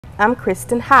I'm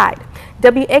Kristen Hyde.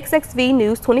 WXXV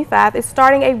News 25 is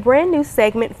starting a brand new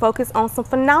segment focused on some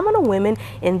phenomenal women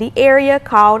in the area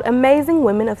called Amazing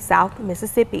Women of South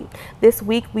Mississippi. This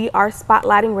week we are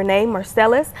spotlighting Renee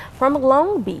Marcellus from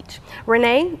Long Beach.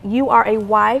 Renee, you are a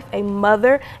wife, a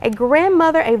mother, a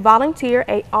grandmother, a volunteer,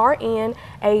 a RN,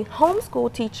 a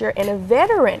homeschool teacher, and a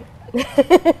veteran.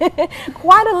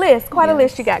 Quite a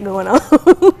list you got going on.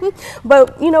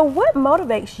 But you know, what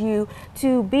motivates you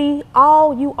to be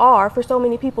all you are for so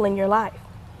many people in your life?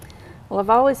 Well, I've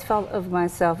always felt of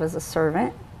myself as a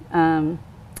servant. I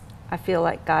feel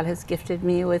like God has gifted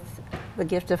me with the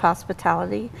gift of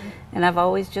hospitality, and I've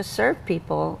always just served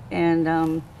people.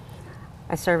 And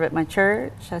I serve at my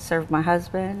church, I serve my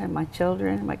husband and my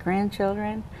children, my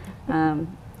grandchildren.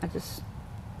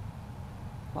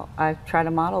 I try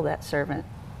to model that servant.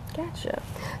 Gotcha.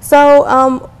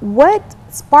 So what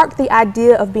sparked the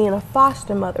idea of being a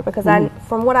foster mother? Because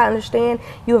from what I understand,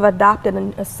 you have adopted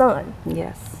a son.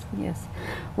 Yes, yes.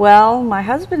 Well, my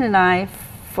husband and I,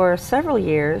 for several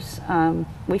years,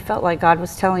 we felt like God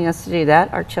was telling us to do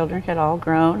that. Our children had all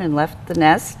grown and left the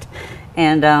nest,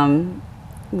 and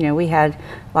you know, we had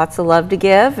lots of love to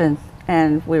give,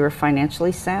 and we were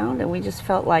financially sound, and we just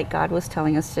felt like God was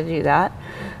telling us to do that.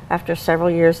 After several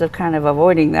years of kind of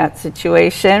avoiding that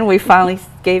situation, we finally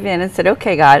gave in and said,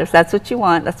 okay, God, if that's what you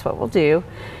want, that's what we'll do.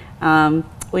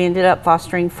 We ended up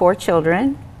fostering 4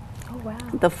 children. Oh, wow.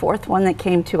 The 4th one that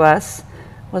came to us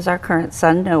was our current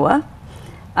son, Noah.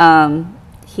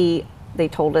 They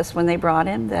told us when they brought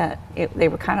him that they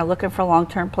were kind of looking for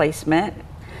long-term placement,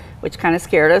 which kind of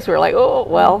scared us. We were like, oh,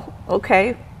 well,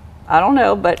 okay, I don't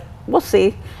know, but we'll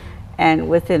see. And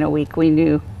within a week, we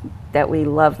knew that we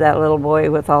loved that little boy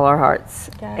with all our hearts.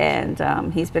 Gotcha.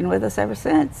 And he's been with us ever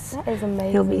since. That is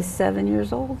amazing. He'll be 7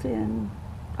 years old in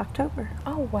October.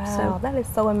 Oh, wow. So, that is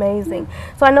so amazing.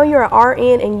 Yeah. So I know you're an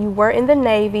RN and you were in the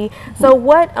Navy. So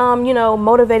what, you know,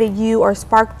 motivated you or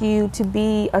sparked you to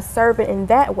be a servant in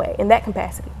that way, in that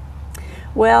capacity?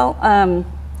 Well,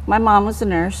 my mom was a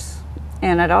nurse,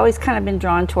 and I'd always kind of been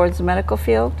drawn towards the medical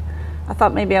field. I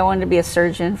thought maybe I wanted to be a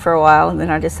surgeon for a while, and then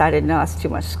I decided, no, it's too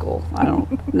much school. I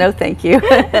don't, no thank you.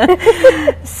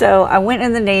 So I went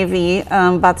in the Navy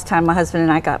about the time my husband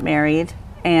and I got married,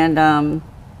 and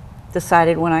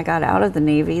decided when I got out of the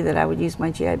Navy that I would use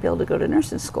my GI Bill to go to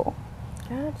nursing school.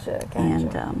 Gotcha.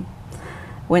 And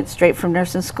went straight from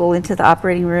nursing school into the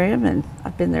operating room, and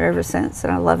I've been there ever since,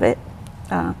 and I love it.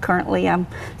 Currently, I'm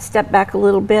stepped back a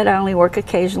little bit. I only work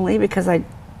occasionally because I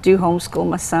do homeschool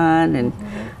my son, and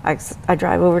I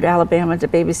drive over to Alabama to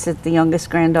babysit the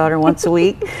youngest granddaughter once a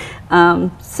week.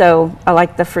 So I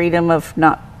like the freedom of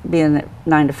not being at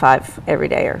 9 to 5 every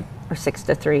day, or 6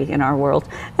 to 3 in our world.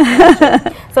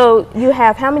 So you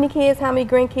have how many kids, how many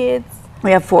grandkids?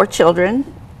 We have 4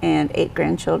 children and 8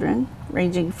 grandchildren,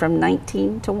 ranging from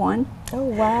 19 to 1. Oh,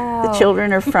 wow. The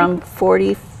children are from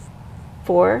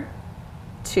 44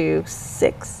 to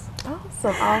 6.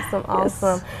 Awesome. Yes.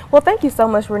 Well, thank you so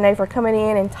much, Renee, for coming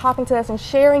in and talking to us and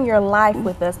sharing your life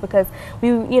with us, because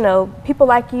you know, people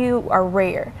like you are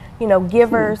rare, you know,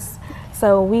 givers.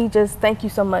 So we just thank you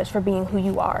so much for being who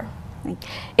you are. Thank you.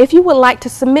 If you would like to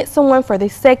submit someone for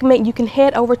this segment, you can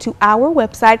head over to our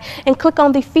website and click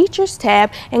on the Features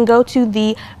tab and go to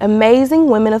the Amazing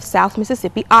Women of South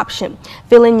Mississippi option.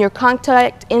 Fill in your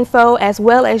contact info as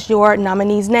well as your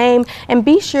nominee's name, and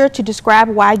be sure to describe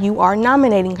why you are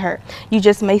nominating her. You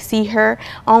just may see her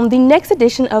on the next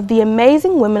edition of the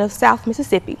Amazing Women of South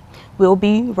Mississippi. We'll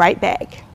be right back.